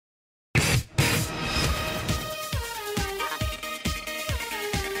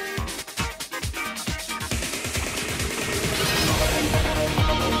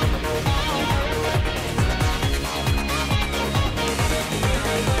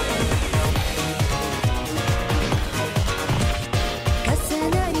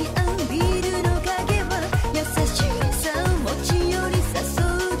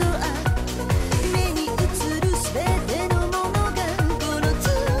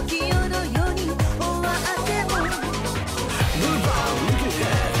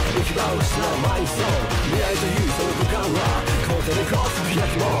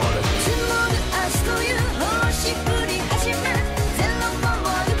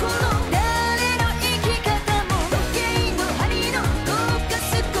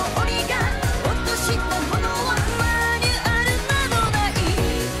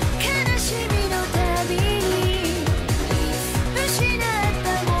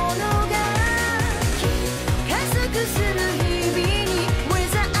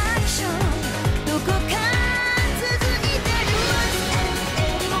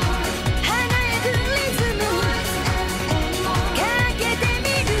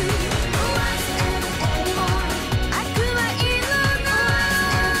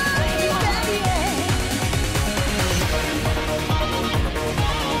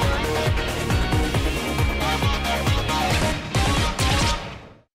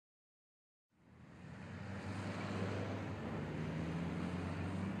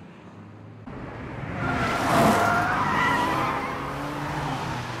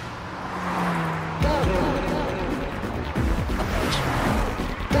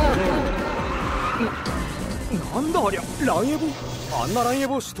なんだありゃ、ランエボ。あんなランエ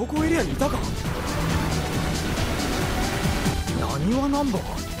ボ首都高エリアにいたか。何はナンバ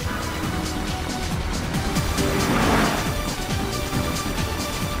ー。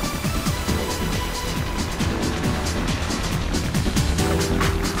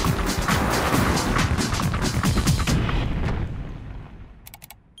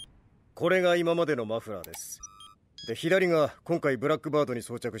これが今までのマフラーです。で、左が今回ブラックバードに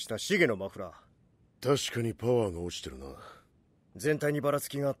装着したシゲのマフラー。確かにパワーが落ちてるな。全体にばらつ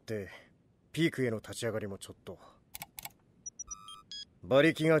きがあって、ピークへの立ち上がりもちょっと。馬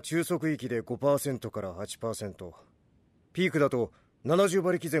力が中速域で 5% から 8%。ピークだと70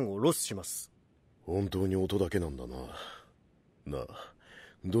馬力前後ロスします。本当に音だけなんだな。なあ、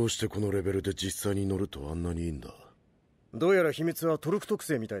どうしてこのレベルで実際に乗るとあんなにいいんだ。どうやら秘密はトルク特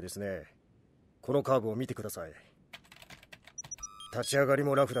性みたいですね。このカーブを見てください。立ち上がり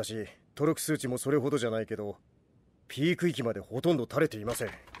もラフだし、トルク数値もそれほどじゃないけど、ピーク域までほとんど垂れていません。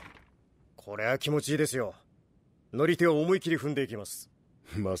これは気持ちいいですよ。乗り手を思い切り踏んでいきます。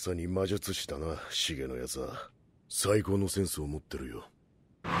まさに魔術師だな、シゲのやつは。最高のセンスを持ってるよ。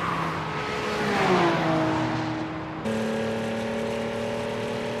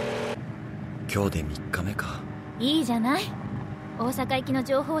今日で3日目か。いいじゃない。大阪行きの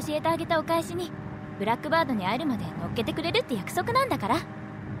情報を教えてあげたお返しにブラックバードに会えるまで乗っけてくれるって約束なんだから。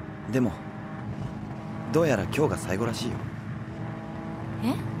でもどうやら今日が最後らしいよ。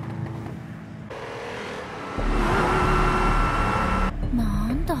え？な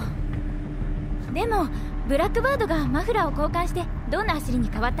んだ。でもブラックバードがマフラーを交換してどんな走りに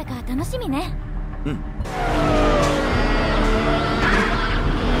変わったか楽しみね。うん。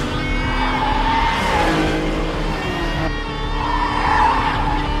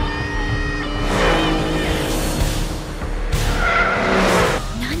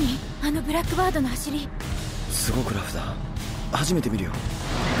ブラックバードの走りすごくラフだ。初めて見るよ。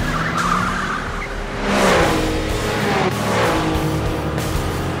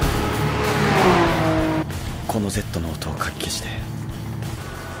この Z の音をかき消して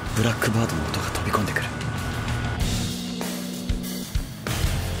ブラックバードの音が飛び込んでくる。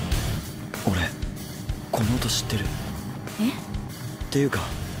俺この音知ってる。え？っていうか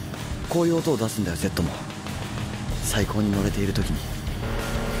こういう音を出すんだよ Z も。最高に乗れている時に。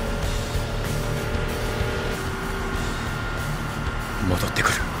戻ってく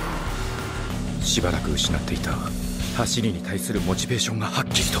る。しばらく失っていた走りに対するモチベーションがはっ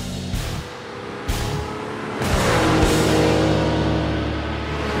きりと。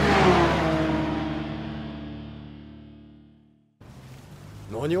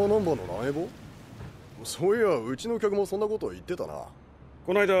何をナンバーのランエボ？そういやうちの客もそんなことを言ってたな。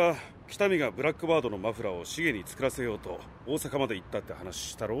この間北見がブラックバードのマフラーをシゲに作らせようと大阪まで行ったって話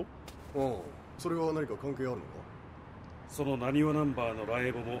したろ。うん、それは何か関係あるのか？そのナニワナンバーのラン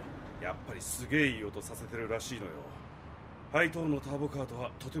エボもやっぱりすげえいい音させてるらしいのよ。ハイトーンのターボカーと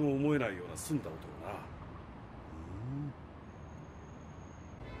はとても思えないような澄んだ音をな。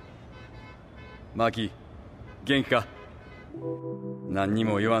マキ、元気か？何に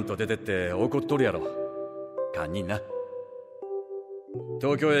も言わんと出てって怒っとるやろ。堪忍な。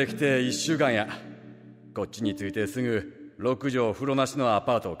東京へ来て1週間や。こっちに着いてすぐ6畳風呂なしのア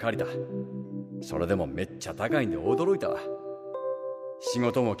パートを借りた。それでもめっちゃ高いんで驚いたわ。仕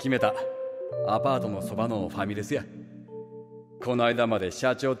事も決めた。アパートのそばのファミレスや。この間まで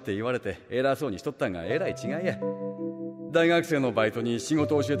社長って言われて偉そうにしとったんがえらい違いや。大学生のバイトに仕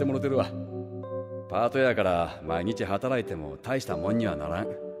事を教えてもらってるわ。パートやから毎日働いても大したもんにはならん。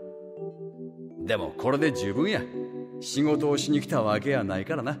でもこれで十分や。仕事をしに来たわけやない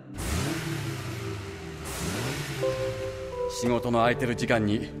からな。仕事の空いてる時間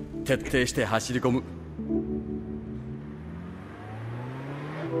に徹底して走り込む。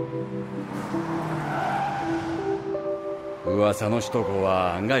噂の首都高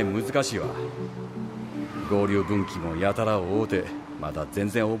は案外難しいわ。合流分岐もやたら多うてまだ全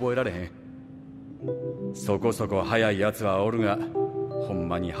然覚えられへん。そこそこ速いやつはおるが、ほん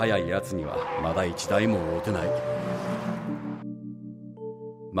まに速いやつにはまだ一台も会うてない。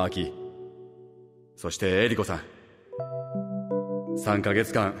マキ、そしてエリコさん、3ヶ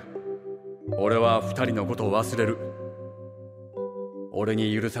月間俺は2人のことを忘れる。俺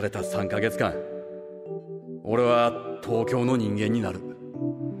に許された3ヶ月間、俺は東京の人間になる。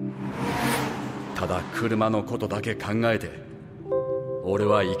ただ車のことだけ考えて俺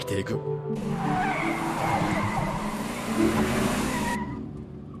は生きていく。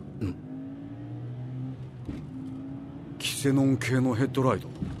キセノン系のヘッドライト、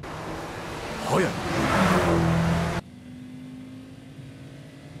速い。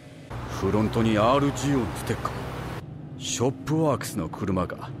フロントに RGO のステッカー。ショップワークスの車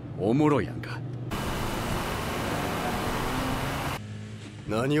がおもろいやんか。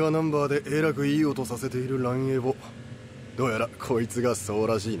何はナンバーでえらくいい音させているランエボ。どうやらこいつがそう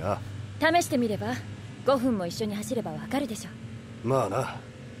らしいな。試してみれば。5分も一緒に走ればわかるでしょ。まあな、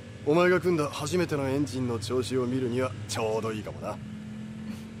お前が組んだ初めてのエンジンの調子を見るにはちょうどいいかもな。お、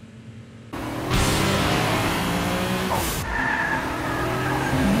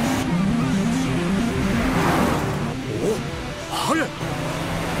速い。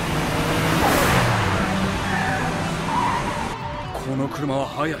この車は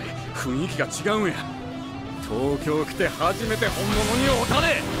速い。雰囲気が違うんや。東京来て初めて本物に会うた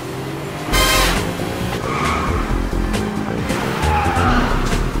で。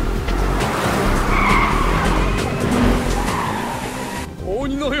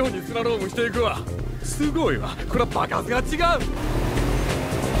鬼のようにスラロームしていくわ。すごいわ。これは爆発が違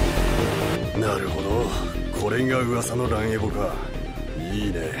う。なるほど、これが噂のランエボか。い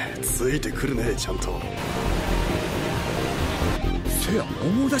いね、ついてくるね、ちゃんと。せや、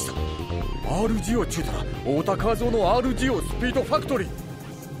思い出した。 RGO ちゅうたら大田和夫の RGO スピードファクトリー。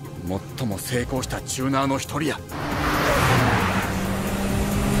最も成功したチューナーの一人や。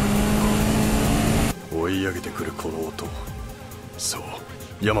追い上げてくるこの音、そう、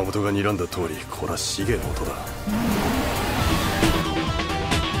山本が睨んだ通り、こらシゲの音だ。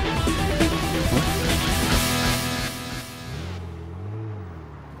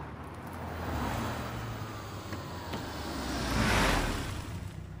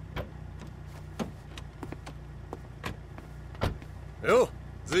よ、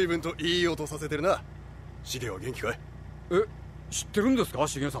随分といい音させてるな。シゲは元気かい？え、知ってるんですか、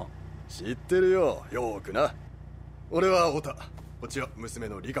シゲさん。知ってるよ、よーくな。俺はオタ、こっちは娘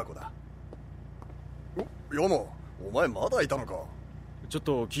のリカ子だ。ヤマ、お前まだいたのか。ちょっ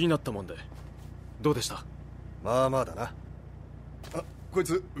と気になったもんで。どうでした？まあまあだな。あ、こい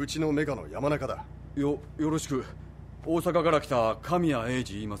つうちのメカの山中だ。よろしく。大阪から来た神谷英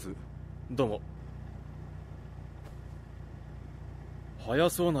二言います。どうも。速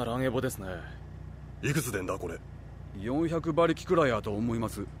そうなランエボですね。いくつでんだこれ。400馬力くらいやと思いま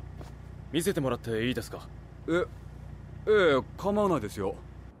す。見せてもらっていいですか？ええ、構わないですよ。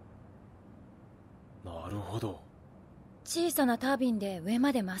なるほど。小さなタービンで上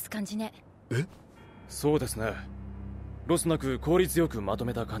まで回す感じね。え？そうですね。ロスなく効率よくまと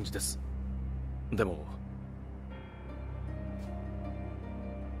めた感じです。でも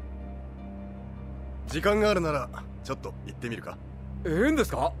時間があるならちょっと行ってみるか。ええんで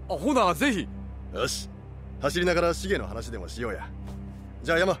すか？ほなぜひ。よし、走りながらシゲの話でもしようや。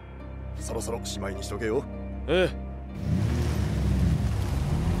じゃあ山、そろそろしまいにしとけよ。ええ。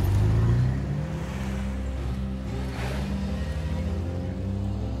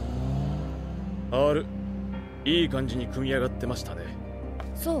R、いい感じに組み上がってましたね。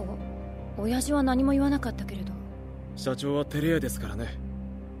そう？親父は何も言わなかったけれど。社長は照れ屋ですからね。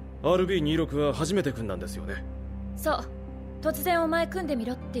RB26 は初めて組んだんですよね。そう、突然お前組んでみ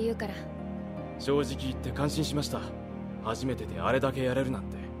ろって言うから。正直言って感心しました。初めてであれだけやれるなん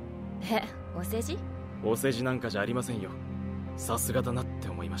て。お世辞？お世辞なんかじゃありませんよ。さすがだなって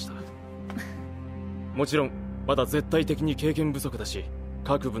思いました。もちろんまだ絶対的に経験不足だし、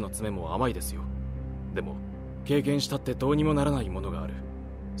各部の詰めも甘いですよ。でも経験したってどうにもならないものがある。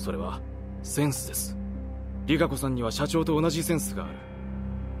それはセンスです。リカ子さんには社長と同じセンスがある。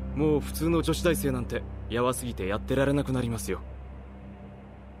もう普通の女子大生なんてやわすぎてやってられなくなりますよ。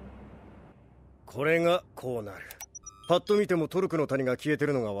これがこうなる。パッと見てもトルクの谷が消えて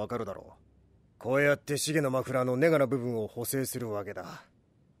るのがわかるだろう。こうやってシゲのマフラーのネガな部分を補正するわけだ。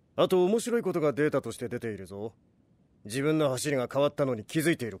あと面白いことがデータとして出ているぞ。自分の走りが変わったのに気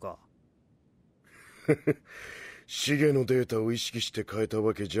づいているか？シゲのデータを意識して変えた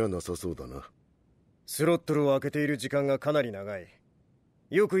わけじゃなさそうだな。スロットルを開けている時間がかなり長い。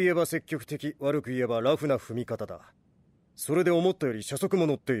よく言えば積極的、悪く言えばラフな踏み方だ。それで思ったより車速も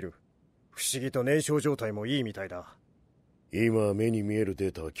乗っている。不思議と燃焼状態もいいみたいだ。今目に見えるデ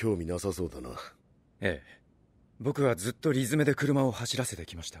ータは興味なさそうだな。ええ、僕はずっとリズムで車を走らせて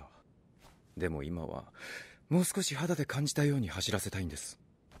きました。でも今はもう少し肌で感じたように走らせたいんです。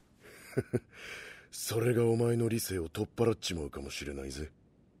それがお前の理性を取っ払っちまうかもしれないぜ。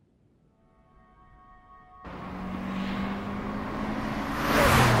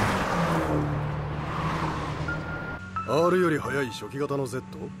R より速い初期型の Z？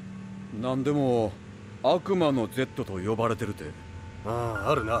 なんでも悪魔の Z と呼ばれてるて。あ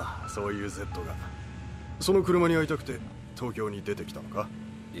あ、あるな、そういう Z が。その車に会いたくて東京に出てきたのか？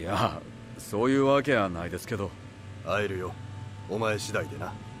いや、そういうわけはないですけど。会えるよ、お前次第で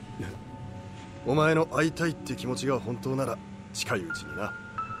な。お前の会いたいって気持ちが本当なら近いうちにな。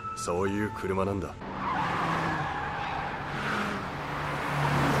そういう車なんだ。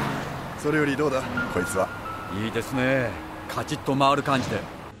それよりどうだこいつは。いいですね、カチッと回る感じで。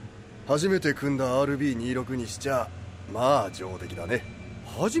初めて組んだ RB26 にしちゃまあ上出来だね。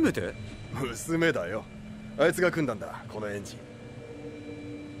初めて？娘だよ。あいつが組んだんだ、このエンジン。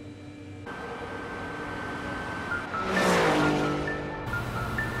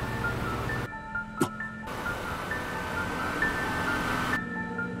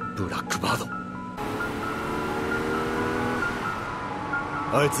ブラックバード。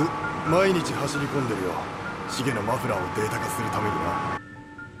あいつ毎日走り込んでるよ、シゲのマフラーをデータ化するためにな。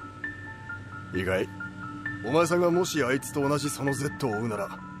意外。お前さんがもしあいつと同じその Z を追うな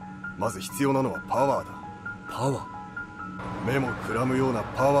ら、まず必要なのはパワーだ。パワー？目もくらむような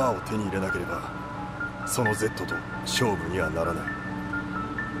パワーを手に入れなければ、その Z と勝負にはならない。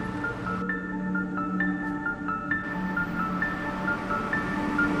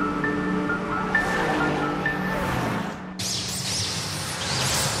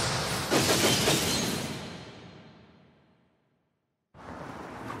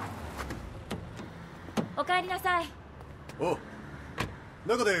おかえりなさい。おう、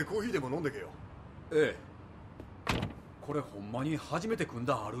中でコーヒーでも飲んでけよ。ええ。これほんまに初めて組ん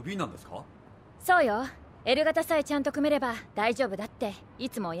だ RB なんですか？そうよ。L 型さえちゃんと組めれば大丈夫だってい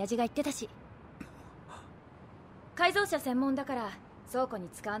つも親父が言ってたし。改造車専門だから倉庫に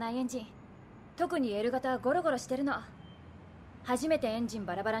使わないエンジン。特に L 型はゴロゴロしてるの。初めてエンジン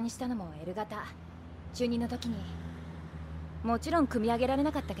バラバラにしたのも L 型。中2の時に。もちろん組み上げられ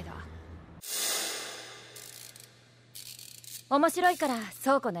なかったけど。面白いから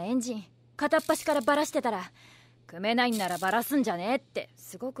倉庫のエンジン片っ端からバラしてたら、組めないんならバラすんじゃねえって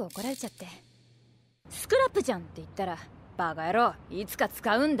すごく怒られちゃって。スクラップじゃんって言ったら、バカ野郎いつか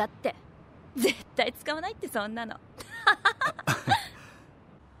使うんだって。絶対使わないってそんなの。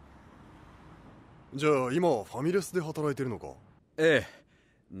じゃあ今はファミレスで働いてるのか？え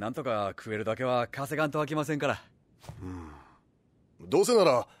え、なんとか食えるだけは稼がんと飽きませんから。どうせな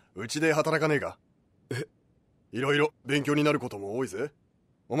らうちで働かねえか？いろいろ勉強になることも多いぜ。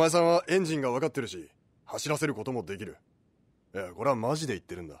お前さんはエンジンが分かってるし、走らせることもできる。いや、これはマジで言っ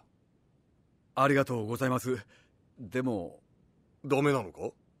てるんだ。ありがとうございます。でもダメなの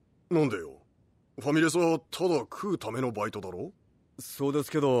か？なんでよ。ファミレスはただ食うためのバイトだろ？そうで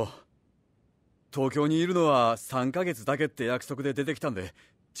すけど、東京にいるのは3ヶ月だけって約束で出てきたんで、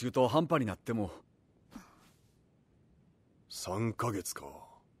中途半端になっても。3ヶ月か。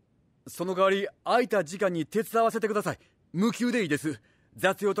その代わり空いた時間に手伝わせてください。無給でいいです。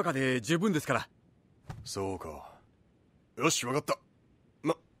雑用とかで十分ですから。そうか。よし、分かった。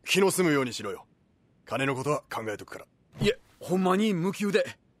気の済むようにしろよ。金のことは考えとくから。いえ、ほんまに無給で。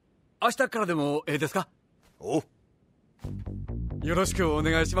明日からでもええですか？おう。よろしくお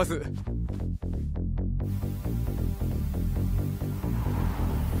願いします。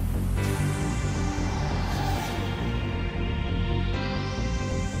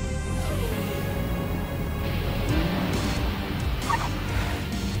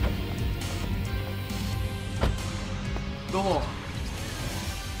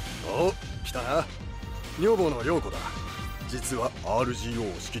女房の陽子だ。実は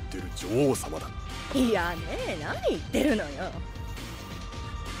RGO を仕切っている女王様だ。いやねえ、何言ってるのよ。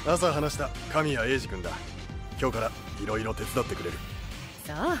朝話した神谷英二君だ。今日からいろいろ手伝ってくれる。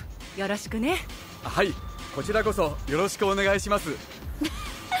そう、よろしくね。はい、こちらこそよろしくお願いします。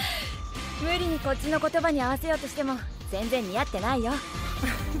無理にこっちの言葉に合わせようとしても全然似合ってないよ。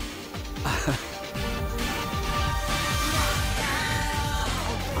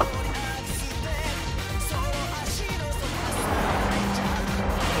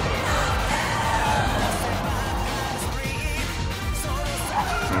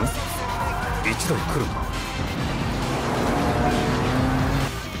一度来るな。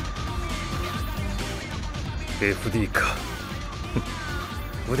FD か。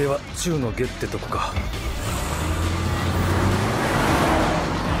腕は中の下ってとこか。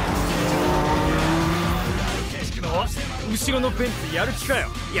後ろのベンツやる気かよ。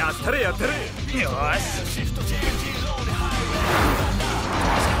やったれやったれ。よし。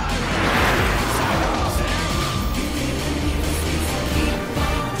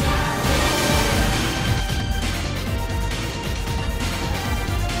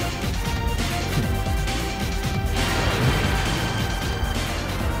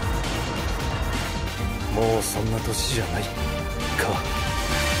もうそんな年じゃないか。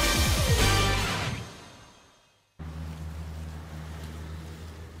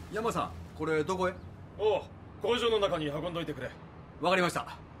山さん、これどこへ？おう、工場の中に運んどいてくれ。わかりました。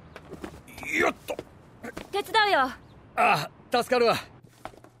よっと。手伝うよ。ああ、助かるわ。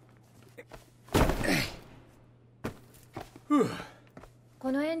ふう。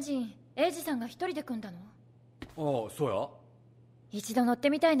このエンジン英二さんが一人で組んだの？ああ、そうや。一度乗って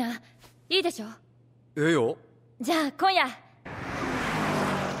みたいな。いいでしょ？ええよ。じゃあ今夜。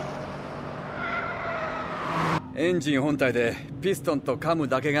エンジン本体でピストンとカム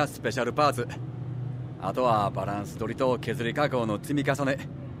だけがスペシャルパーツ。あとはバランス取りと削り加工の積み重ね。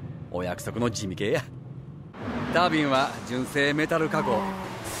お約束の地味系や。タービンは純正メタル加工。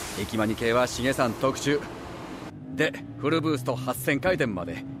液マニ系はシゲさん特注で、フルブースト8000回転ま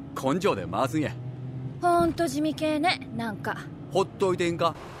で根性で回すんや。ほんと地味系ね。なんかほっといてん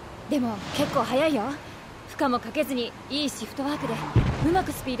か。でも結構早いよ。負荷もかけずにいいシフトワークでうま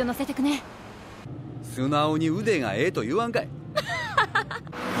くスピード乗せてくね。素直に腕がええと言わんかい。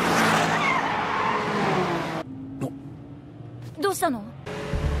どうしたの？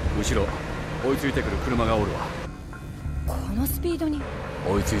後ろ追いついてくる車がおるわ。このスピードに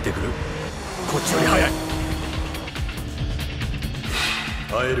追いついてくる。こっちより速い。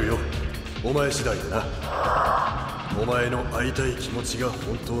会えるよ、お前次第でな。お前の会いたい気持ちが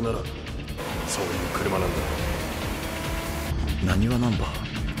本当ならそういう車なんだ。なにわナンバ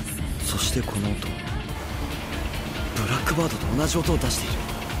ー、そしてこの音、ブラックバードと同じ音を出してい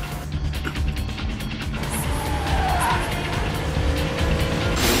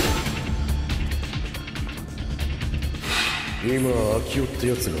る。今秋代って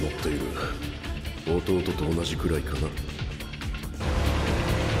やつが乗っている。弟と同じくらいかな。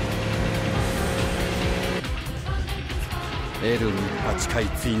L28 回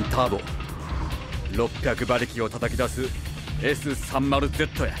ツインターボ、600馬力を叩き出す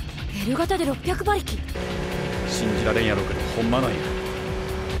S30Z や。 L 型で600馬力。信じられんやろうけどほんまなんや。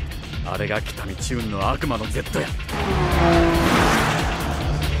あれが北見チューンの悪魔の Z や。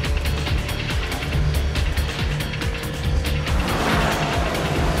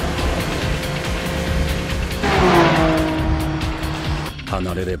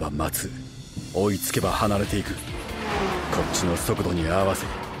離れれば待つ、追いつけば離れていく。こっちの速度に合わせ、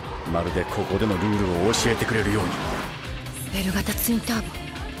まるでここでのルールを教えてくれるように。 L 型ツインター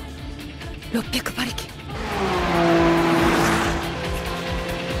ボ600馬力。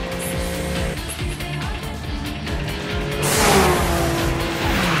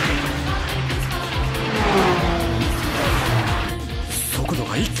速度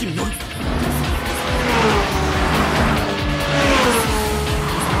が一気に乗る。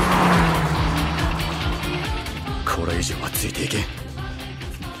これ以上はついていけん。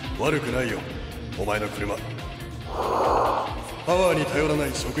悪くないよ、お前の車。パワーに頼らな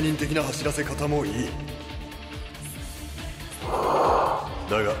い職人的な走らせ方もいい。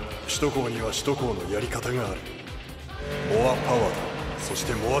だが首都高には首都高のやり方がある。モアパワーだ、そし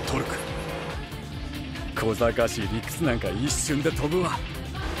てモアトルク。小賢しい理屈なんか一瞬で飛ぶわ。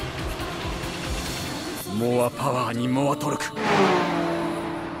モアパワーにモアトルク。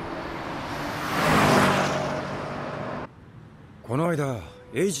この間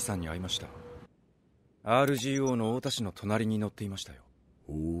エイジさんに会いました。 RGO の太田市の隣に乗っていましたよ。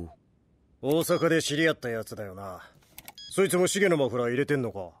おお、大阪で知り合ったやつだよな。そいつもシゲのマフラー入れてん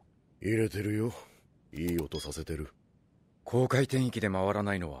のか？入れてるよ。いい音させてる。高回転域で回ら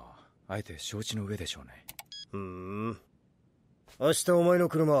ないのはあえて承知の上でしょうね。明日お前の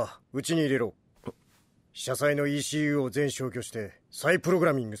車うちに入れろ。車載の ECU を全消去して再プログ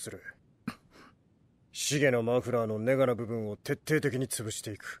ラミングする。シゲのマフラーのネガな部分を徹底的に潰し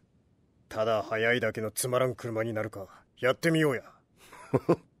ていく。ただ速いだけのつまらん車になるかやってみようや。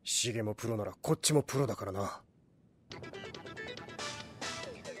シゲもプロならこっちもプロだからな。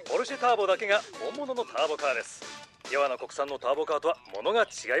ポルシェターボだけが本物のターボカーです。ヤワの国産のターボカーとは物が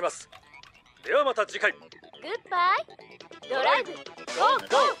違います。ではまた次回。グッバイドライブゴー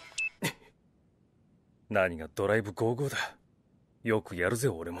ゴー。何がドライブゴーゴーだ。よくやるぜ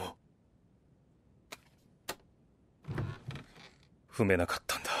俺も。踏めなかっ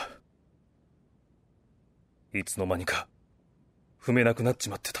たんだ。いつの間にか踏めなくなっち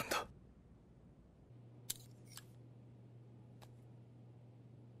まってたんだ。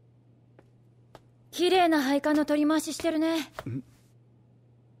綺麗な配管の取り回ししてるね。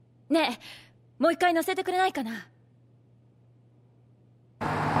ねえ、もう一回乗せてくれないかな。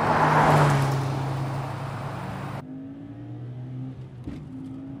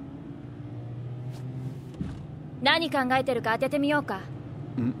何考えてるか当ててみようか。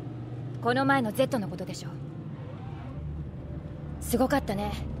この前の Z のことでしょ。すごかった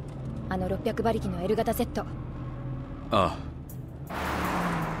ね、あの600馬力の L 型 Z。 あ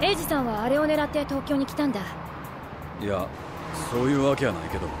エイジさんはあれを狙って東京に来たんだ。あ、いやそういうわけはない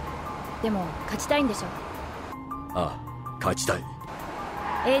けど。でも勝ちたいんでしょ。ああ、勝ちたい。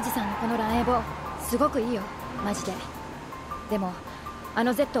エイジさんのこのランエボすごくいいよ、マジで。でもあ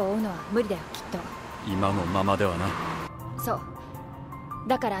の Z を追うのは無理だよ、きっと。今のままではな。そう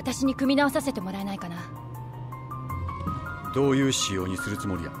だから私に組み直させてもらえないかな。どういう仕様にするつ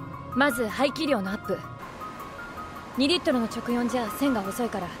もりや。まず排気量のアップ。2リットルの直4じゃ線が細い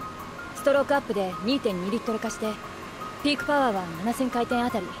から、ストロークアップで 2.2 リットル化して、ピークパワーは7000回転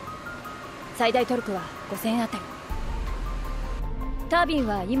あたり、最大トルクは5000あたり。タービン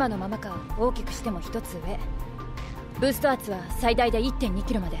は今のままか大きくしても一つ上。ブースト圧は最大で 1.2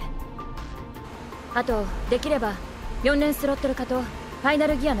 キロまで。あとできれば4連スロットル化とファイナ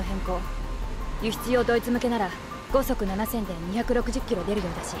ルギアの変更。輸出用ドイツ向けなら5速7000で260キロ出るよ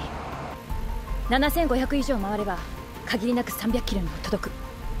うだし、7500以上回れば限りなく300キロにも届く。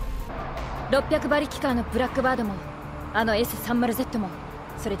600馬力カーのブラックバードもあの S30Z も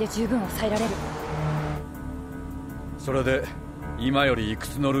それで十分抑えられる。それで今よりいく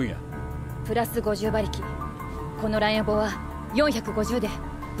つ乗るんや。プラス50馬力。このランエボは450で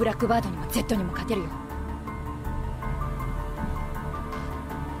ブラックバードにも Z にも勝てるよ。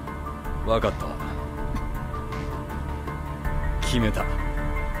分かったわ。決めた。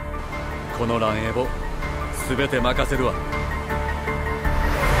このランエボ全て任せるわ。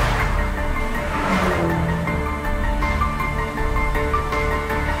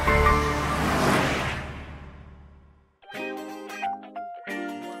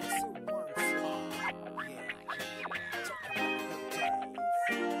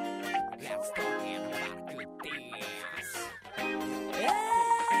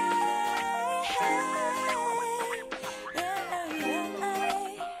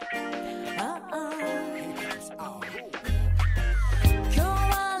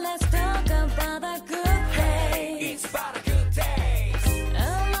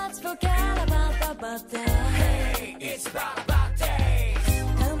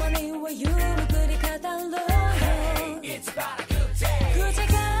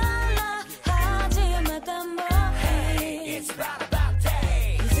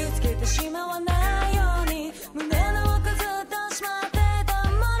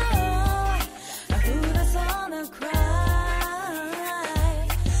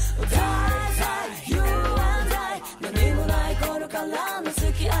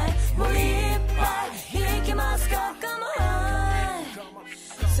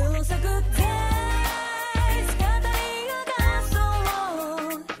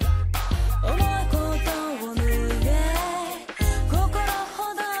思いことを脱いで心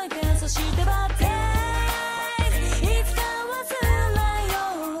ほどいて、そしてバッテ